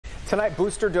Tonight,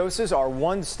 booster doses are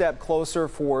one step closer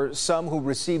for some who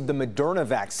received the Moderna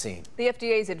vaccine. The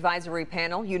FDA's advisory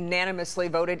panel unanimously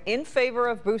voted in favor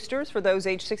of boosters for those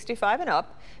age 65 and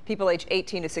up. People age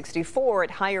 18 to 64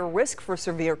 at higher risk for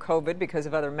severe COVID because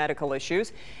of other medical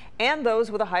issues, and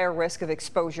those with a higher risk of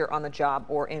exposure on the job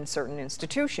or in certain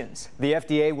institutions. The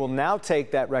FDA will now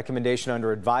take that recommendation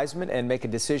under advisement and make a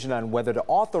decision on whether to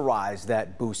authorize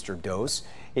that booster dose.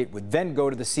 It would then go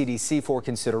to the CDC for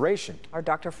consideration. Our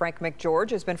Dr. Frank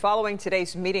McGeorge has been following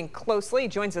today's meeting closely. He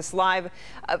joins us live.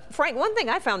 Frank, one thing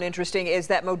I found interesting is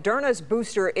that Moderna's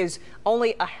booster is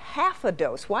only a half a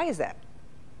dose. Why is that?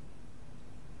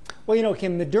 Well, you know,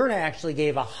 Kim, Moderna actually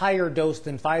gave a higher dose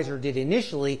than Pfizer did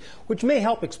initially, which may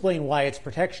help explain why its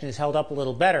protection is held up a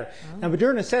little better. Now,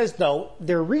 Moderna says, though,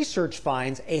 their research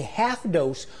finds a half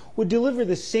dose would deliver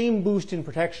the same boost in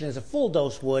protection as a full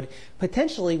dose would,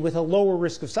 potentially with a lower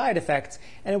risk of side effects,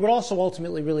 and it would also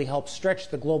ultimately really help stretch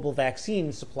the global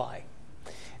vaccine supply.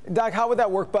 Doc, how would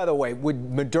that work, by the way?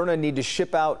 Would Moderna need to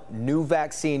ship out new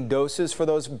vaccine doses for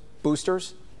those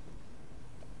boosters?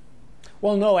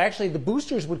 Well, no, actually, the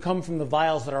boosters would come from the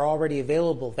vials that are already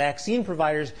available. Vaccine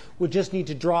providers would just need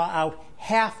to draw out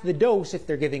half the dose if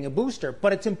they're giving a booster.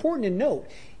 But it's important to note,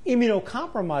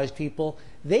 immunocompromised people,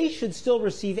 they should still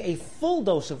receive a full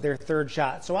dose of their third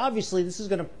shot. So obviously, this is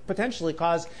going to potentially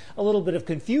cause a little bit of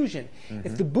confusion.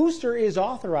 If the booster is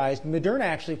authorized, Moderna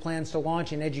actually plans to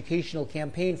launch an educational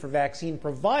campaign for vaccine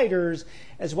providers,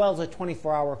 as well as a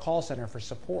 24-hour call center for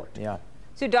support. Yeah.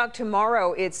 So, Doc,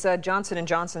 tomorrow it's Johnson &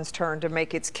 Johnson's turn to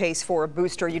make its case for a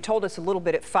booster. You told us a little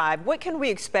bit at 5. What can we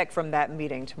expect from that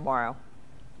meeting tomorrow?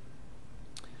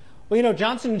 Well, you know,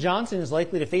 Johnson & Johnson is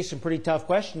likely to face some pretty tough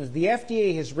questions. The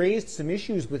FDA has raised some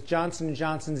issues with Johnson &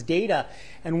 Johnson's data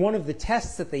and one of the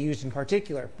tests that they used in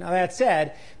particular. Now, that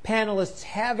said, panelists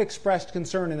have expressed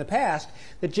concern in the past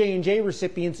that J&J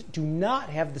recipients do not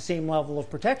have the same level of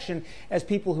protection as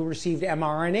people who received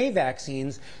mRNA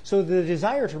vaccines, so the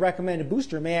desire to recommend a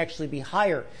booster may actually be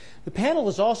higher. The panel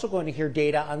is also going to hear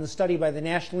data on the study by the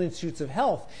National Institutes of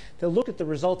Health that looked at the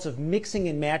results of mixing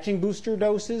and matching booster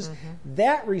doses.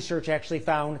 That research actually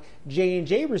found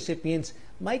J&J recipients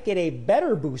might get a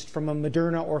better boost from a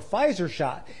Moderna or Pfizer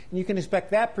shot. And you can expect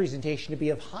that presentation to be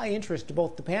of high interest to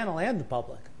both the panel and the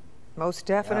public. Most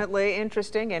definitely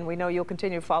interesting, and we know you'll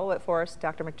continue to follow it for us.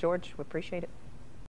 Dr. McGeorge, we appreciate it.